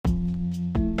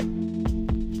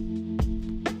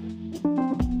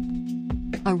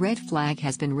A red flag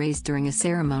has been raised during a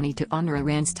ceremony to honor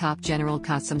Iran's top general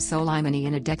Qasem Soleimani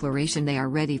in a declaration they are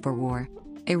ready for war.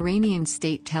 Iranian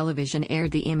state television aired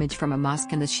the image from a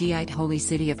mosque in the Shiite holy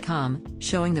city of Qom,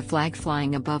 showing the flag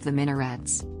flying above the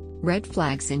minarets. Red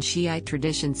flags in Shiite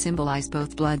tradition symbolize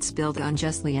both blood spilled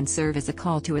unjustly and serve as a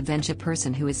call to avenge a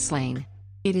person who is slain.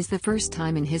 It is the first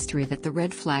time in history that the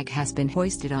red flag has been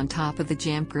hoisted on top of the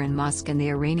Jamkran Mosque in the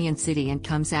Iranian city and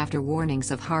comes after warnings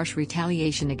of harsh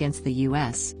retaliation against the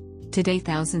U.S. Today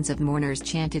thousands of mourners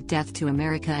chanted "Death to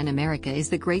America" and "America is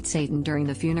the Great Satan" during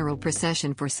the funeral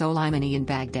procession for Soleimani in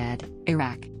Baghdad,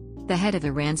 Iraq. The head of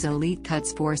Iran's elite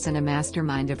Quds Force and a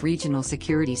mastermind of regional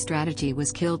security strategy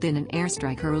was killed in an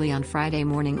airstrike early on Friday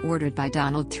morning ordered by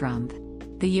Donald Trump.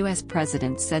 The U.S.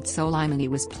 president said Soleimani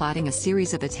was plotting a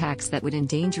series of attacks that would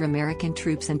endanger American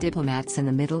troops and diplomats in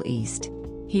the Middle East.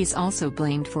 He is also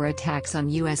blamed for attacks on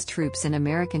U.S. troops and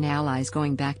American allies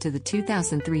going back to the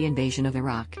 2003 invasion of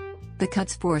Iraq. The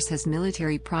Quds Force has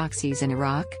military proxies in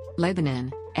Iraq,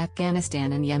 Lebanon,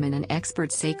 Afghanistan and Yemen, and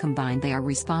experts say combined they are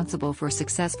responsible for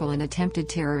successful and attempted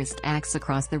terrorist acts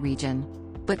across the region.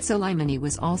 But Soleimani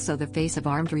was also the face of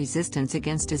armed resistance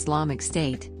against Islamic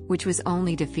State, which was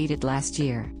only defeated last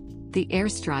year. The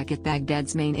airstrike at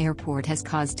Baghdad's main airport has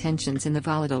caused tensions in the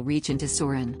volatile region to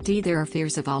soar, and there are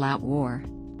fears of all-out war.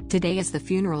 Today, as the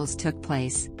funerals took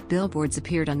place, billboards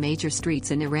appeared on major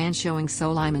streets in Iran showing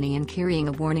Soleimani and carrying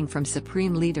a warning from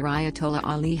Supreme Leader Ayatollah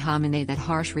Ali Khamenei that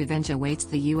harsh revenge awaits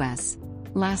the U.S.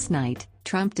 Last night,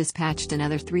 Trump dispatched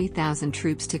another 3,000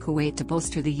 troops to Kuwait to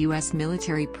bolster the U.S.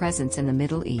 military presence in the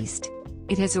Middle East.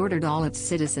 It has ordered all its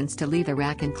citizens to leave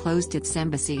Iraq and closed its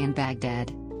embassy in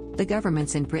Baghdad. The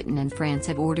governments in Britain and France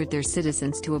have ordered their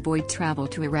citizens to avoid travel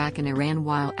to Iraq and Iran,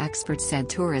 while experts said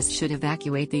tourists should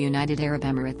evacuate the United Arab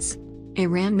Emirates.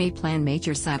 Iran may plan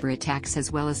major cyber attacks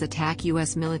as well as attack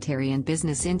U.S. military and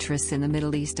business interests in the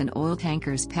Middle East and oil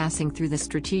tankers passing through the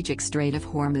strategic Strait of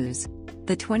Hormuz.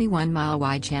 The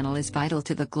 21-mile-wide channel is vital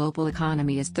to the global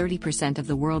economy as 30% of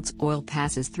the world's oil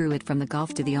passes through it from the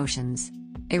Gulf to the oceans.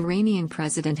 Iranian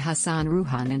President Hassan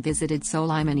Rouhani visited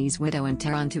Soleimani's widow in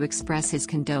Tehran to express his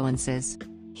condolences.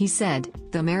 He said,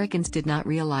 "The Americans did not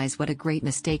realize what a great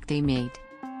mistake they made.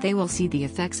 They will see the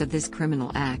effects of this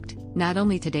criminal act, not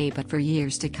only today but for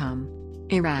years to come."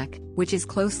 Iraq, which is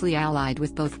closely allied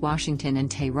with both Washington and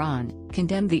Tehran,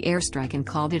 condemned the airstrike and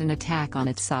called it an attack on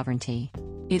its sovereignty.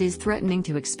 It is threatening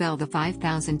to expel the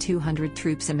 5,200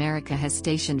 troops America has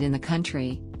stationed in the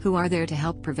country, who are there to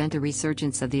help prevent a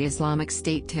resurgence of the Islamic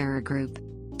State terror group.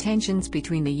 Tensions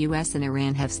between the U.S. and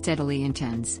Iran have steadily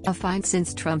intensified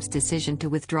since Trump's decision to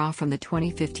withdraw from the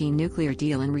 2015 nuclear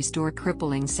deal and restore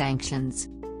crippling sanctions.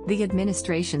 The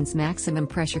administration's maximum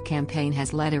pressure campaign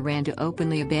has led Iran to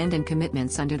openly abandon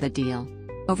commitments under the deal.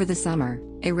 Over the summer,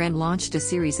 Iran launched a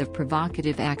series of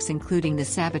provocative acts, including the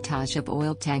sabotage of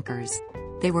oil tankers.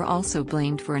 They were also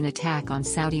blamed for an attack on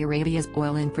Saudi Arabia's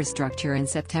oil infrastructure in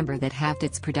September that halved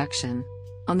its production.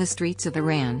 On the streets of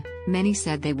Iran, many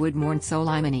said they would mourn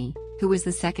Soleimani, who was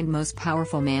the second most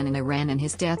powerful man in Iran, and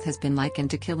his death has been likened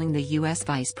to killing the U.S.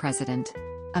 vice president.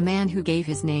 A man who gave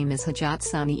his name as Hajat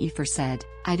Sani Ifar said,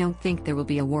 "I don't think there will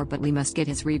be a war, but we must get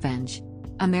his revenge.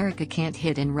 America can't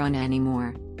hit and run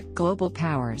anymore." Global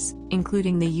powers,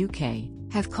 including the UK,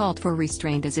 have called for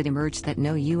restraint as it emerged that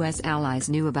no U.S. allies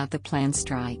knew about the planned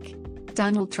strike.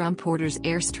 Donald Trump orders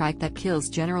airstrike that kills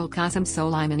General Qasem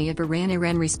Soleimani of Iran.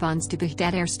 Iran responds to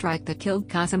Baghdad airstrike that killed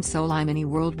Qasem Soleimani.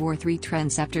 World War III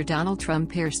trends after Donald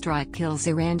Trump airstrike kills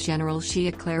Iran. General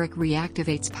Shia cleric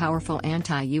reactivates powerful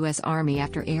anti-U.S. army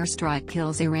after airstrike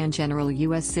kills Iran. General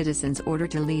U.S. citizens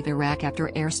ordered to leave Iraq after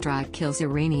airstrike kills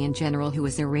Iranian general who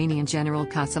was Iranian General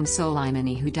Qasem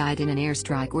Soleimani, who died in an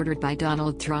airstrike ordered by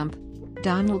Donald Trump.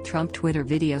 Donald Trump Twitter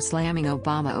video slamming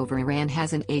Obama over Iran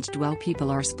hasn't aged well. People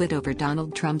are split over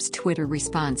Donald Trump's Twitter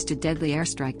response to deadly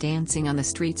airstrike. Dancing on the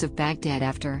streets of Baghdad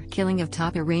after killing of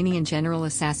top Iranian general.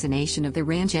 Assassination of the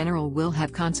Iran general will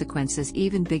have consequences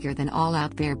even bigger than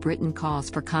all-out war. Britain calls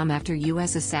for calm after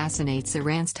U.S. assassinates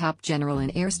Iran's top general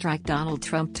in airstrike. Donald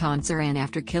Trump taunts Iran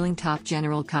after killing top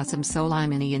general Qasem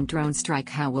Soleimani in drone strike.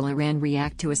 How will Iran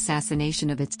react to assassination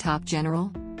of its top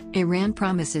general? Iran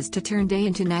promises to turn day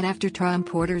into night after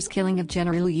Trump orders killing of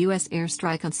general. U.S.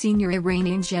 airstrike on senior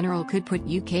Iranian general could put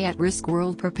UK at risk.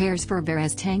 World prepares for war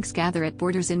as tanks gather at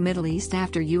borders in Middle East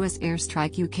after U.S.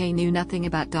 airstrike. UK knew nothing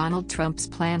about Donald Trump's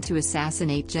plan to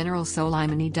assassinate General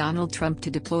Soleimani. Donald Trump to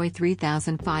deploy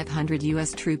 3,500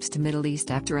 U.S. troops to Middle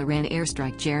East after Iran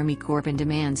airstrike. Jeremy Corbyn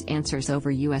demands answers over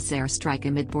U.S. airstrike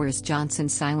amid Boris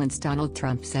Johnson's silence. Donald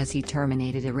Trump says he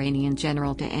terminated Iranian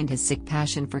general to end his sick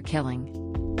passion for killing.